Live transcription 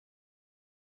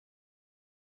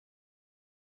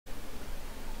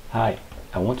Hi,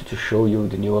 I wanted to show you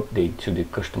the new update to the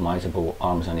Customizable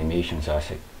Arms Animations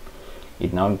asset.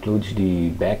 It now includes the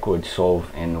backward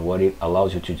solve, and what it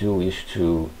allows you to do is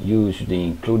to use the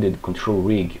included control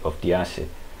rig of the asset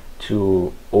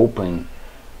to open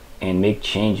and make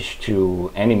changes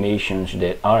to animations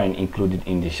that aren't included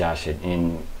in this asset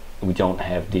and we don't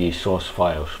have the source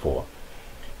files for.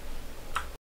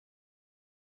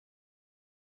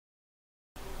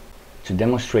 To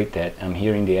demonstrate that, I'm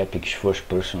here in the Epic's first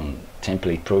person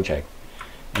template project,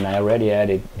 and I already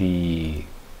added the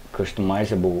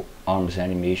Customizable Arms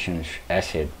Animations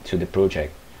asset to the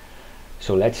project.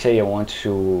 So let's say I want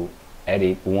to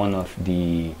edit one of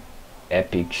the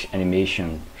Epic's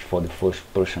animation for the first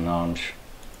person arms.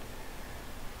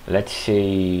 Let's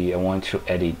say I want to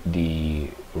edit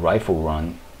the rifle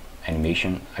run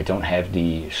animation. I don't have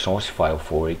the source file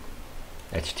for it.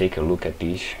 Let's take a look at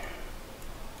this.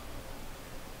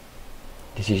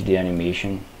 This is the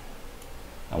animation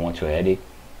I want to edit.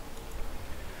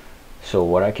 So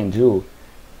what I can do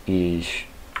is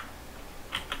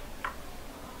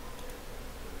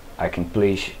I can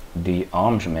place the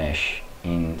arms mesh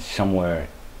in somewhere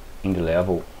in the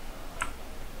level,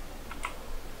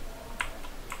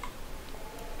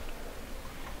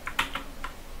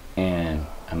 and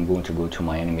I'm going to go to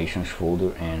my animations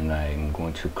folder and I'm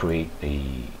going to create a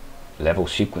level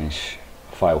sequence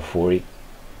file for it.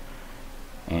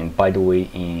 And by the way,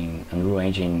 in Unreal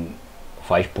Engine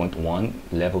 5.1,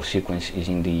 level sequence is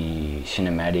in the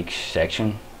cinematics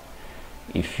section.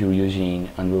 If you're using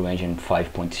Unreal Engine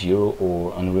 5.0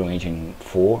 or Unreal Engine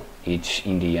 4, it's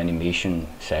in the animation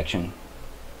section.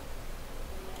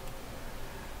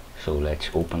 So let's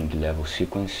open the level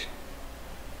sequence,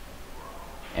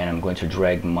 and I'm going to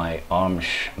drag my arms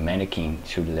mannequin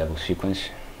to the level sequence.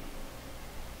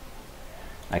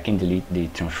 I can delete the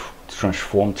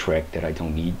transform track that I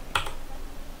don't need,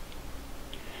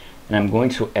 and I'm going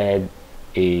to add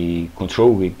a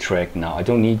control rig track now. I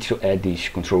don't need to add this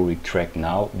control rig track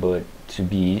now, but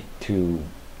to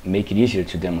make it easier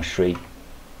to demonstrate,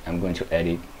 I'm going to add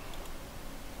it.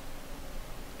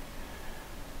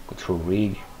 Control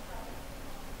rig.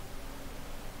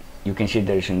 You can see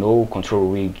there is no control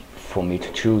rig for me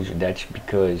to choose. That's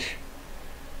because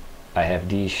I have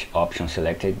this option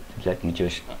selected. Let me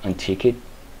just untick it.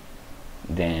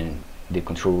 Then the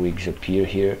control rigs appear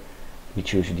here. We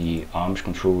choose the arms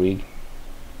control rig,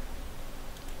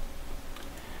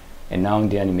 and now in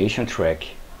the animation track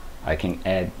I can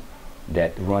add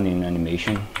that running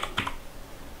animation,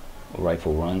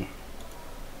 rifle run.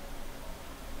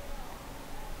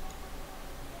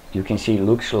 You can see it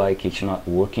looks like it's not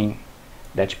working.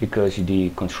 That's because the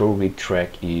control rig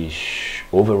track is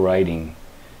overriding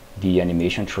the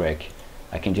animation track.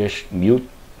 I can just mute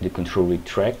the control rig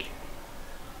track,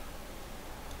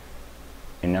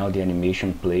 and now the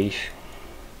animation plays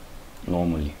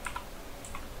normally.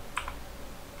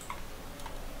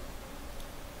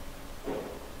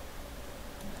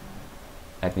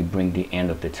 Let me bring the end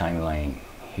of the timeline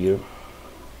here.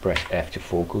 Press F to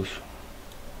focus.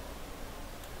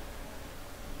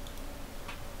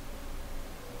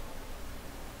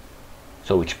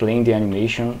 So it's playing the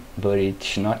animation, but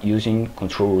it's not using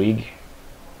control rig.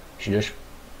 It's just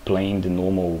playing the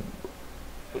normal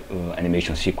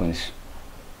animation sequence.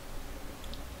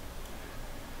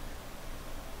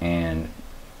 And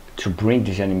to bring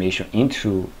this animation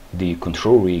into the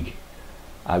control rig,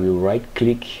 I will right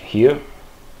click here,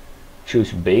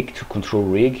 choose bake to control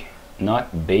rig,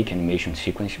 not bake animation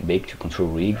sequence, bake to control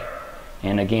rig.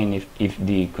 And again, if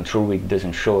the control rig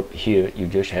doesn't show up here, you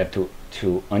just have to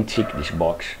untick this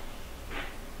box.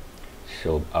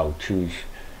 So I'll choose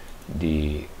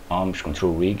the arms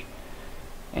control rig,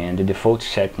 and the default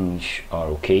settings are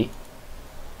okay.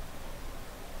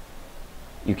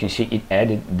 You can see it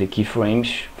added the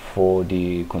keyframes for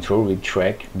the control rig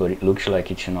track, but it looks like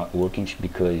it's not working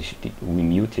because we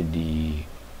muted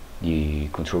the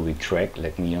control rig track.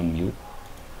 Let me unmute.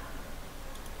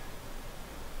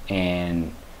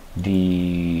 And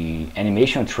the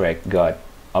animation track got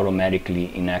automatically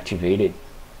inactivated.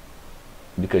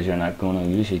 Because you're not going to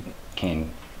use it,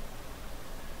 can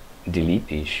delete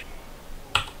this.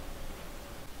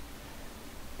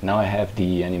 Now I have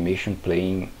the animation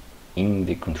playing in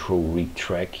the control rig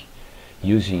track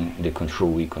using the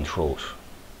control rig controls.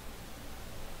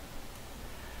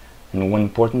 And one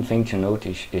important thing to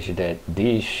notice is that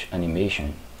this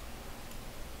animation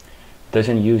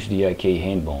doesn't use the IK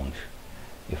hand bones.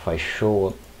 If I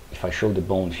show the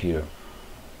bones here,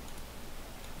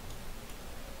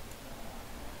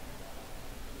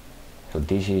 so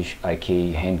this is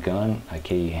IK hand gun,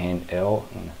 IK hand L,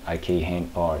 and IK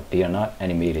hand R. They are not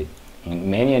animated.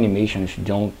 And many animations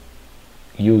don't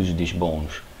use these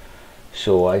bones.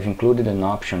 So I've included an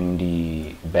option in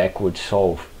the backward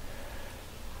solve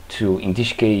to, in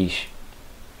this case,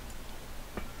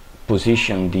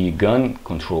 position the gun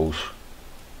controls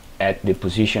at the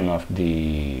position of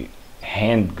the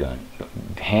hand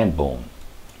bone,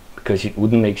 because it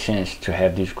wouldn't make sense to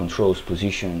have these controls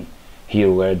positioned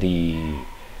here where the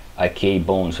IK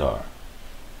bones are.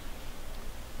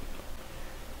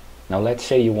 Now let's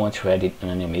say you want to edit an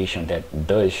animation that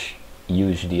does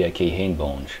use the IK hand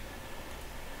bones.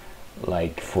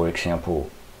 Like, for example,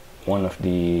 one of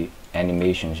the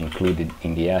animations included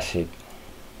in the asset.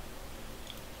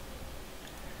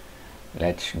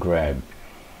 Let's grab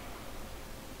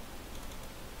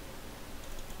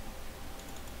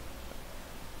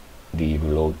the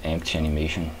reload empty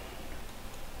animation.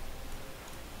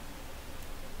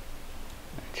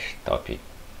 Let's stop it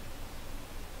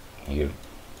here.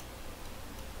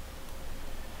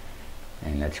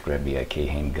 And let's grab the IK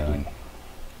handgun.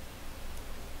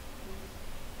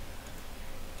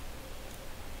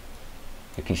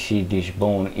 You can see this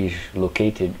bone is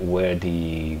located where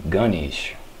the gun is.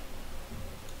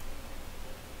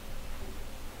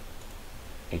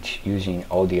 It's using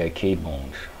all the IK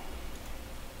bones.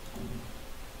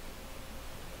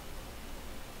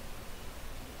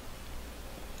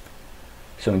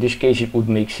 So in this case it would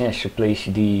make sense to place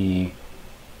the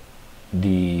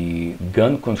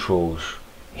gun controls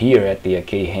here at the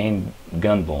IK hand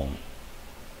gun bone.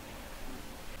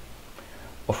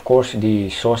 Of course, the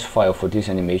source file for this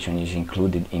animation is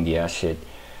included in the asset,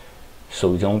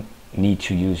 so we don't need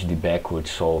to use the backward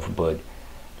solve. But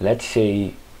let's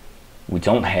say we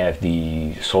don't have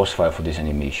the source file for this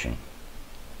animation.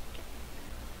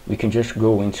 We can just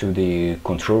go into the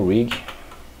control rig,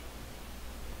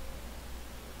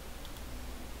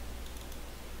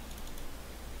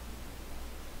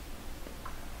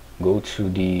 go to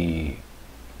the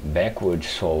backward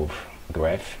solve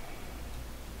graph,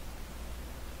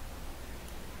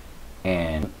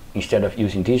 and instead of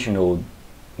using this node,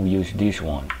 we use this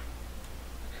one.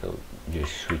 So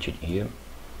just switch it here.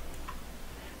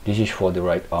 This is for the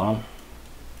right arm,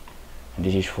 and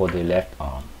this is for the left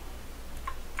arm.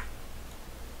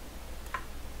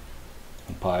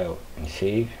 Compile and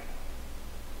save.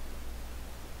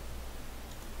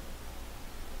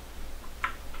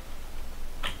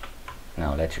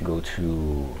 Now let's go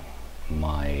to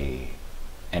my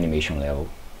animation level.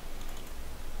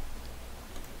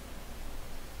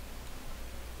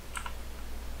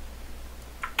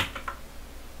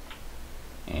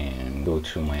 And go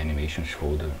to my animations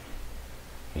folder,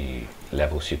 the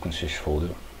level sequences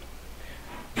folder.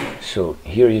 So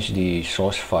here is the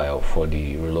source file for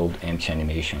the reload empty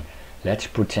animation. Let's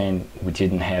pretend we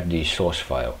didn't have the source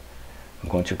file. I'm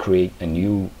going to create a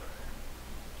new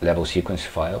level sequence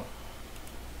file,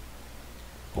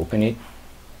 open it,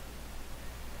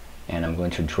 and I'm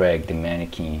going to drag the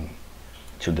mannequin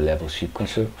to the level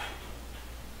sequencer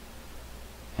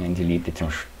and delete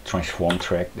the transform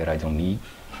track that I don't need.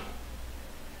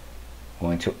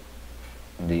 Going to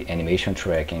the animation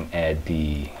track and add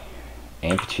the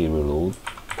empty reload.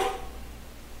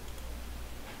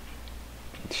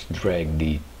 Let's drag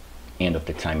the end of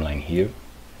the timeline here.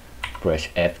 Press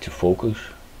F to focus.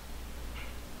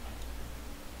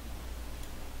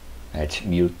 Let's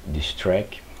mute this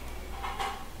track.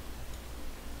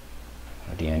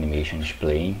 The animation is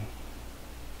playing.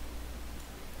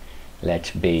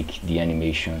 Let's bake the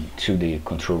animation to the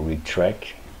control rig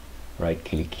track. Right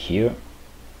click here,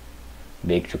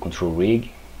 bake to control rig.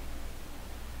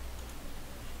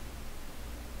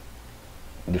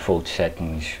 Default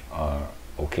settings are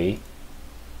okay.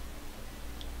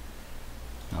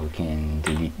 Now we can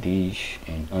delete these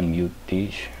and unmute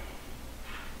these.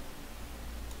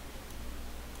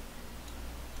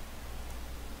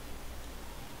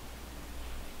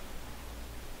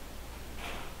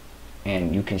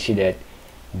 And you can see that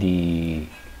the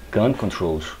gun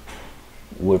controls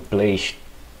were placed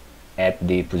at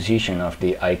the position of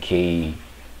the IK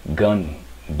gun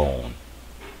bone.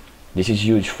 This is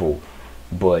useful,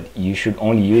 but you should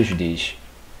only use this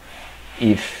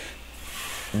if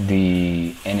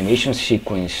the animation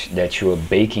sequence that you are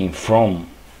baking from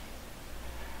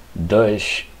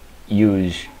does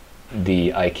use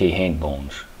the IK hand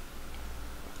bones.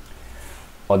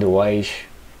 Otherwise,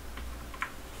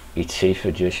 it's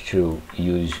safer just to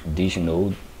use this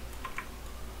node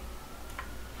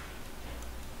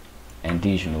and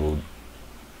this node,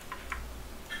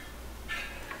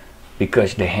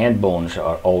 because the hand bones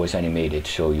are always animated,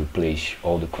 so you place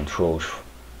all the controls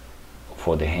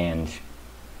for the hands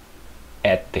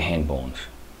at the hand bones.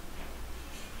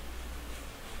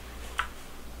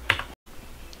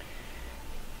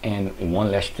 And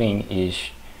one last thing is,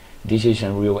 this is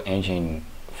Unreal Engine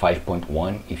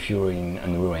 5.1. If you're in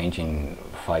Unreal Engine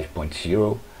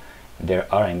 5.0, there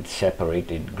aren't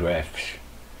separated graphs,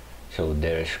 so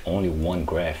there's only one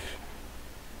graph.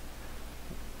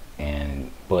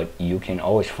 But you can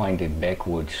always find the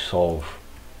backward solve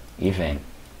event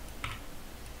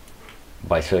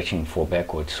by searching for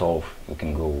backward solve. You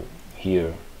can go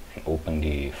here and open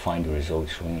the find the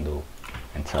results window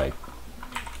and type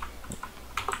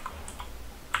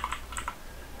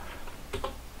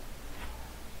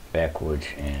backwards,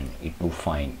 and it will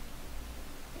find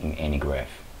in any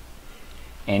graph.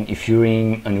 And if you're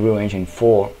in Unreal Engine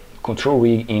 4, control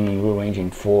rig in Unreal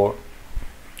Engine 4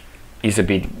 is a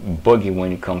bit buggy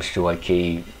when it comes to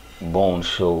IK bones,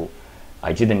 so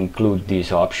I didn't include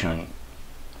this option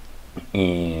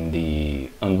in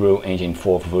the Unreal Engine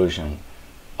 4 version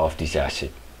of this asset.